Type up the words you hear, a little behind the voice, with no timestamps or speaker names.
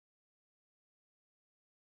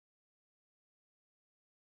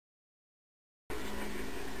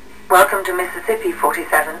Welcome to Mississippi,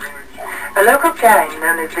 47. A local gang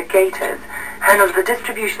known as the Gators handles the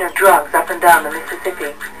distribution of drugs up and down the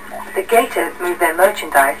Mississippi. The Gators move their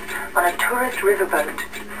merchandise on a tourist riverboat.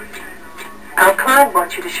 Our client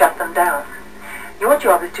wants you to shut them down. Your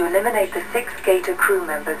job is to eliminate the 6 Gator crew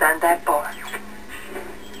members and their boss.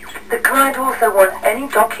 The client also wants any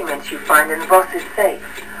documents you find in the boss's safe,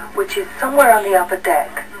 which is somewhere on the upper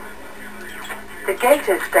deck. The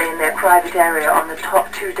Gators stay in their private area on the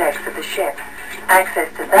top 2 decks of the ship. Access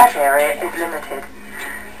to that area is limited.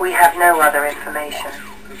 We have no other information.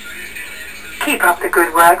 Keep up the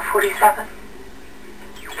good work, 47.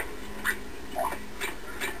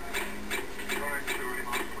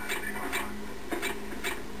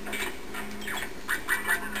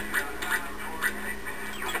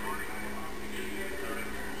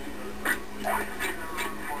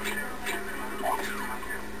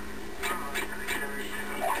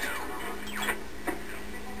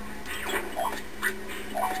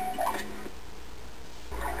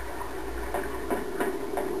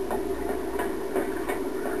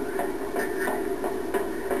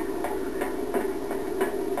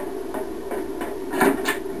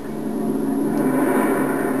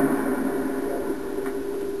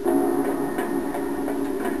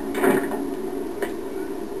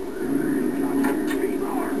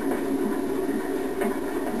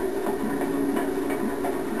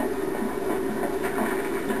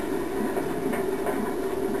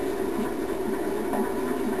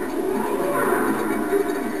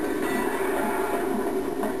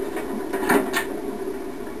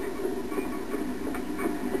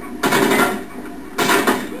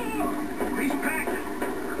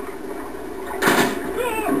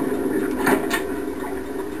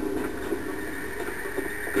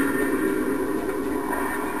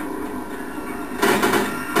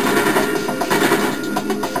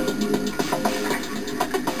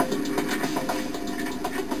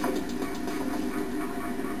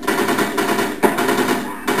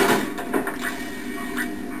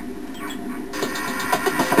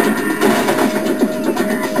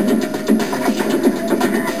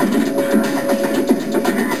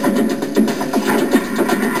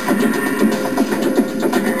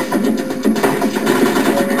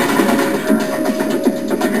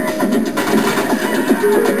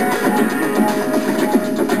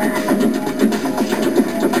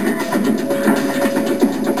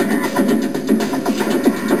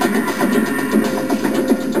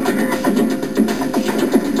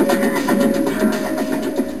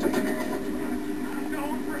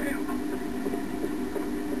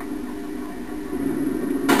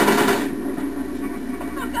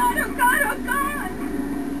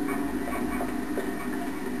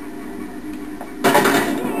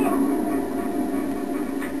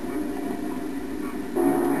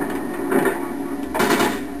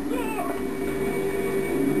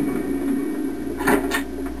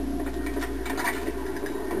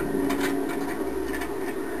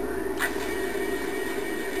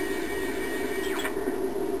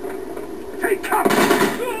 Hey,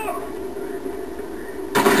 come!